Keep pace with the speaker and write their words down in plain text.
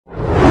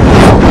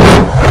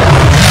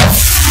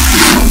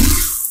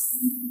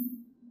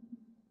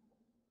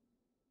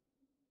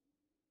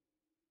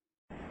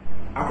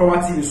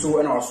Akrowa TV so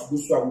and our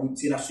Subusu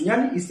Awuti na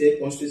Sunyani is the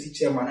constituency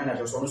chairman and I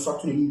just want to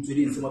talk to him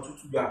today in some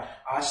to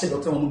I said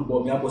Dr.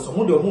 Bawumia but some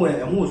who say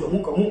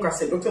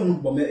Dr.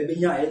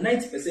 Bawumia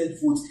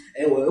 90% votes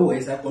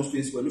is that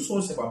constituency when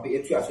so say papa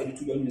etu asori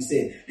to you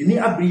say the ni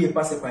abri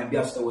pass pan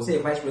bia so say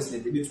vice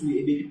president e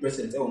be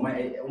president o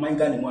man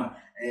Ghana mu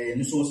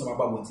no so say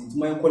papa but nti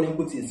man konen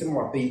ko tin say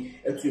ma pay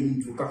etu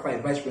emu to ka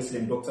vice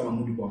president Dr.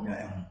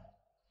 Bawumia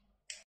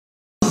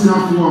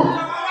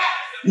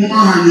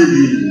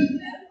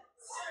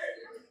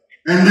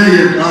and then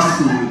you pass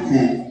to the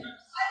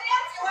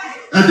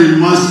at the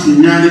most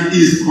Sunyani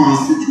East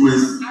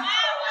constituency.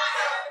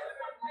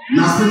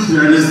 Nothing to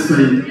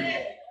understand.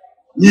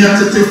 Near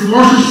to the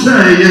first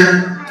share,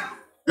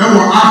 there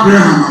were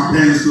Abraham a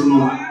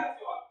pencil, a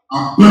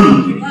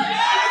bone,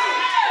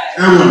 a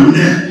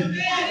net.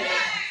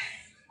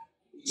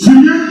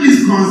 Sunyani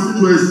East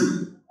constituency.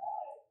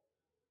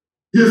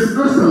 His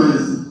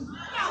Excellency,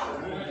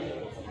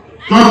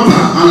 Dr.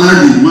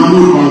 Alhaji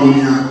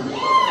Bawumia.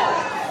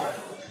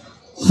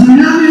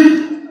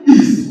 Sunyani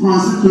East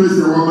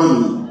constituency of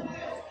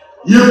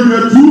you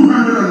have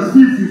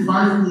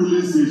 255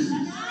 polling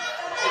stations,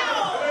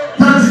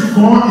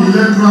 34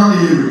 electoral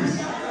areas,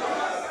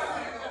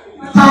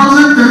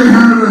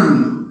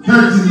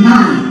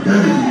 1,339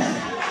 delegates,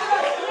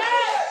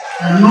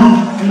 and not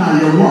in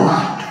your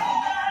water.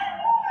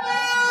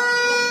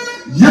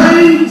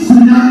 Yay,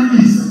 Sunyani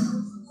East.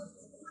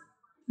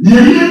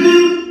 Yay,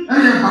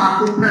 and your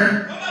back open.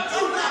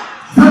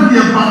 That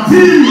your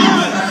bacteria.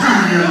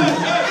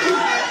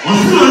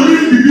 Also,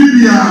 need to be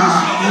the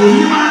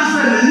only man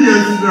said,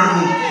 yes,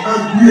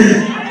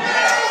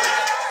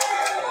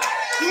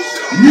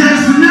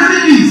 Sunyani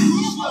East.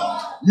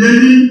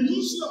 Yeni,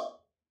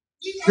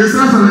 His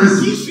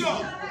Excellency,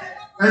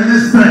 and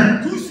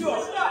respect.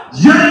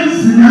 Yeni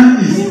Sunyani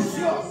East.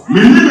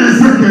 My name is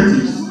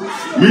executives.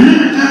 My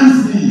name is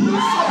MC.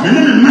 My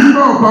name is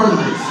member of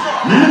parliament.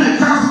 My name is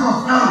council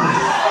of elders.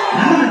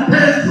 My name is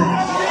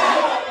patrons.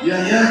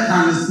 Yeah,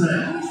 can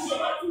say.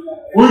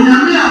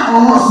 Onyamia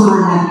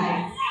Owosoro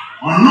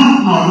or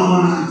not no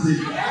one answer.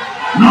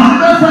 No,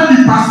 never the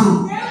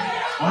passo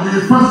or the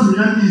first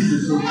Sunyani East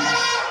so.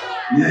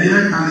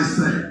 Yeah, can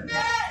say.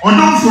 Or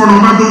not for no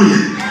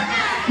yet.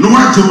 No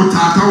one to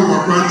tata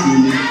or run to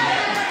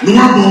no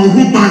one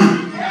who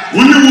ban.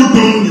 One will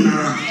go in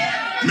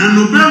na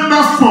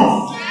November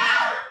 4th.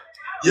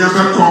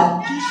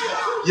 Yabako.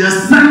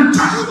 Yes,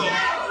 center.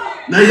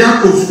 Na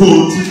yako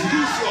vote.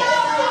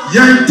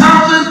 Yeah,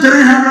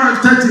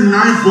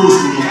 1,339 votes.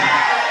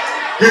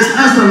 His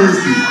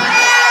Excellency,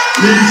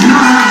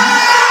 Nigeria,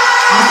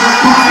 as a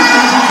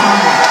constituency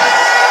power.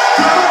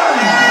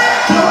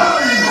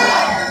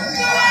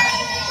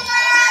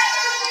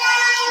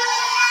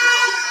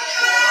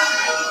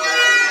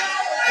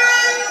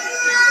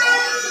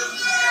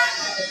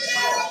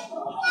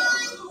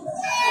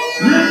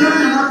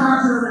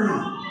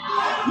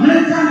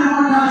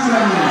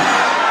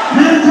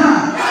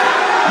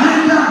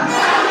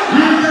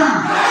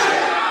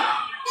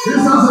 His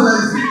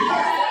Excellency,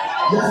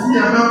 yes, we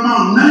have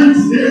about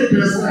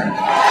 98%.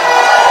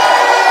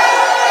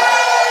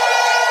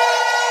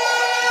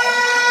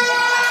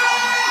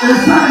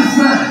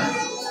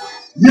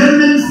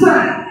 Yemin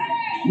said,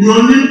 you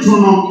only to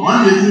know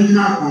one day you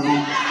not know.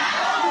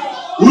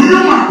 We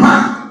know my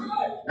part,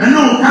 and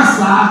no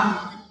Casa,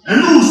 and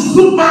no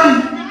super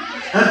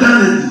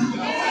eternity.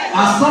 A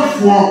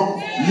software,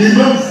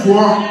 live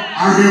for, a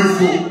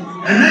handful,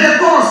 and they are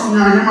course in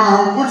your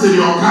mouth, put in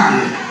your car.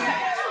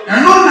 And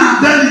no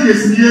na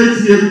delegates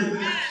here.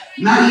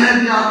 Now yet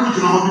they are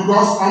put on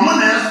because I'm on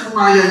the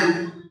my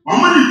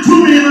I'm only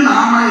 2 million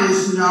am in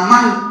your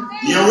money.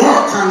 You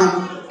work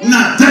na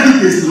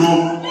delegates no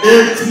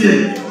 8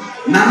 years.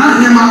 Nana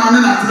him on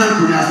an attempt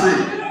to say,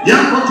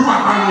 young go to a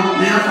panel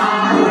near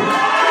Famaro.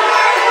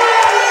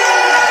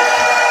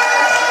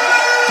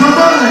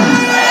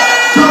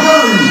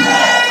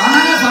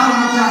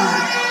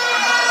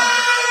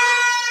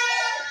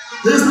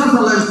 This not a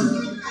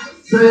lesson.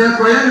 Say a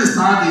coin is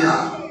stadia.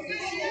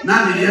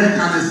 Now the year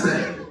can say.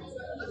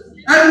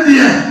 And the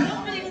year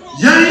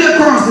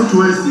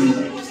constituency.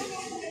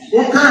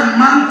 Okay,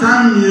 man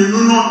time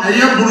you know a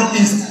year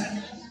east.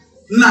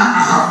 Na a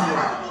half.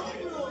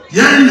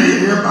 Yen a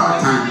year bad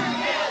time.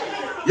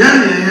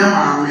 Yen a year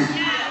army.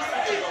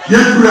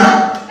 Yekura.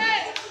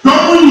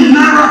 Don't you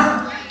never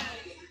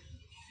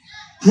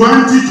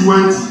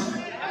 2020.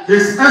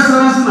 His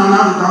Excellency Nana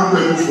Addo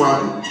Dankwa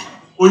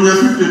on your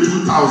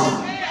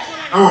 52,000.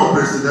 Our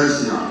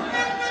presidential.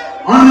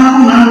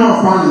 Honorable member of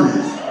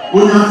parliament,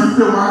 on your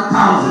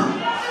 51,000.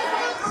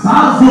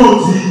 South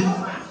vote,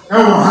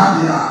 ever had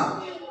ya.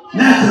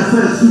 Next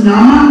says,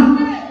 Sunyani,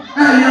 a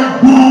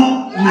born,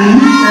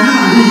 many and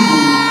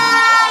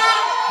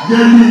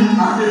Yemi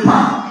Adepa.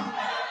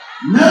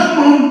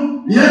 Never,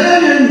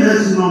 Yemi,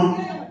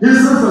 His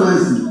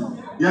Excellency,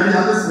 Yemi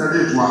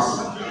Adepa to us.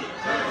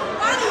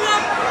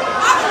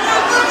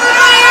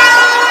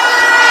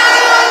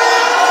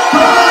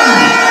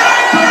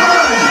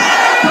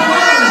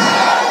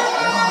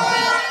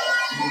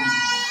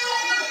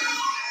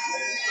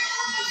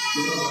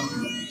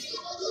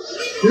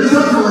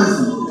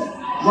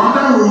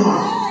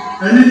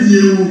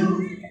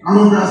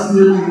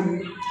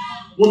 Amograsium,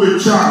 what a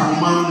child,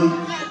 man,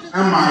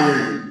 and my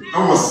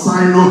was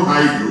sino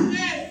hydro,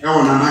 I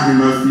want an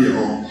animal fear.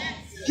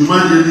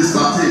 Jumanji is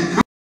starting.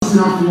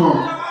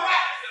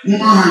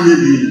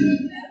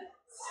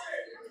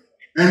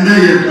 And then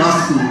you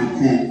ask to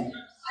come.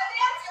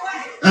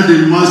 And the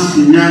most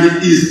Sunyani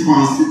is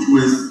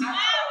constituency.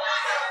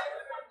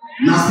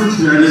 Nothing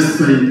to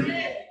understand.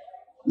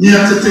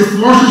 Near to the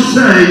flush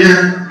share,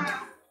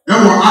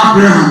 there were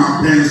Abraham a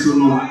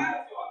pencil, a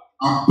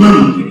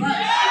bone,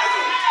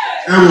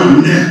 a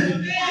net.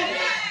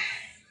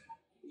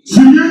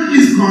 Sunyani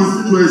is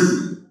constituency.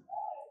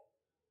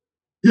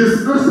 His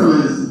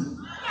Excellency,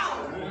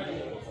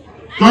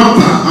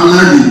 Dr.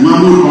 Aladi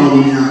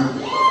Bawumia.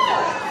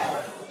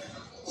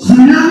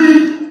 Sunyani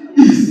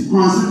is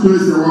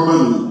constituency of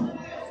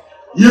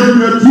you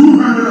have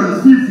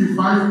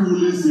 255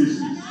 polling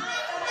stations,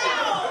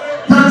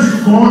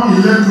 34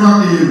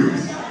 electoral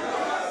areas,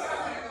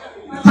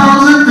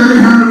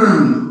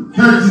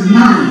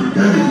 1,339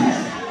 delegates,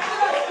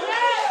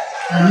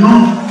 and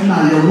not in a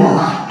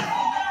Yawaha.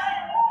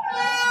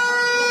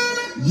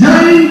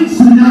 Yay,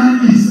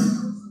 Sunyani is.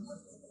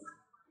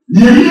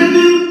 Yay,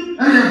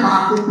 and a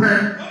back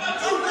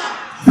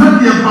that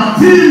the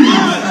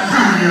bacteria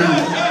are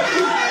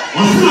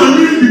also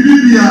need to be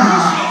the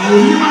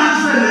human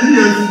cell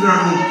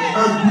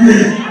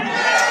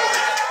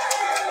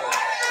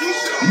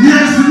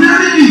yes,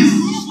 Sunyani is.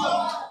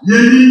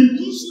 Yay,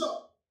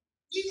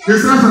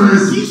 His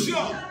Excellency,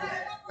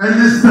 and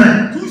respect.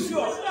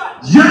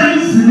 Yay,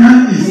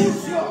 Sunyani is.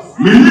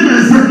 My name is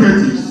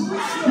executives,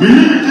 my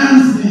name is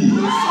MC,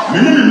 my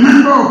name is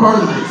member of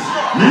parliament,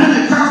 my name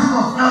is council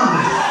of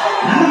elders,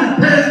 my name is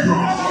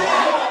patrons.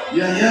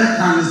 Yeah,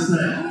 can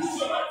say.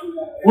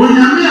 When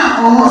you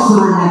are also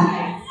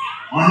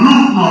or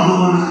not, no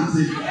one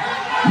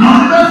no,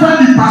 never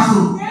the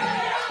pastor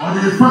or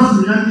the first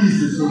Sunyani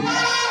is so.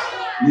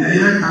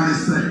 Yeah, can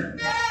say.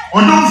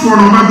 Or don't for a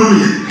battle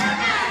yet.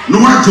 No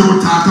one to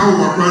Tata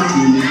or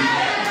Rantu.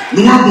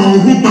 No one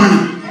who ban.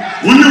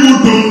 When you will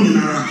go in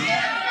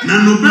na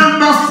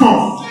November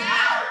 4th,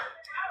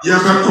 you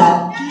have a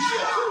call.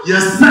 You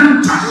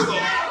center.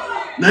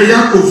 Now you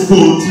have a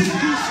vote.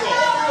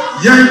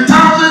 You have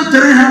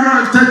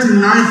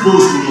 1,339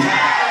 votes.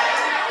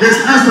 His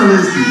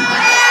Excellency,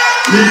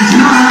 the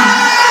General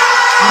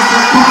of the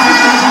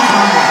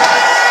Constituency-We.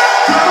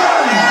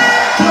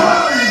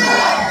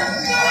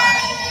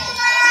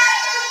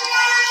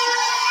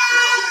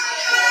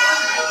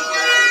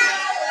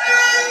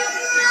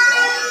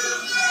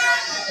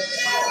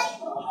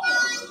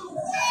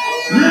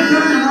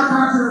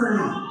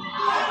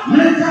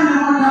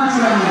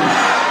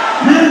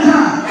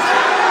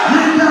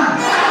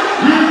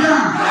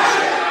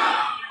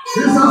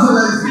 His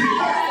Excellency,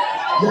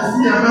 yes,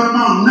 we have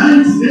about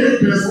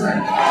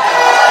 98%.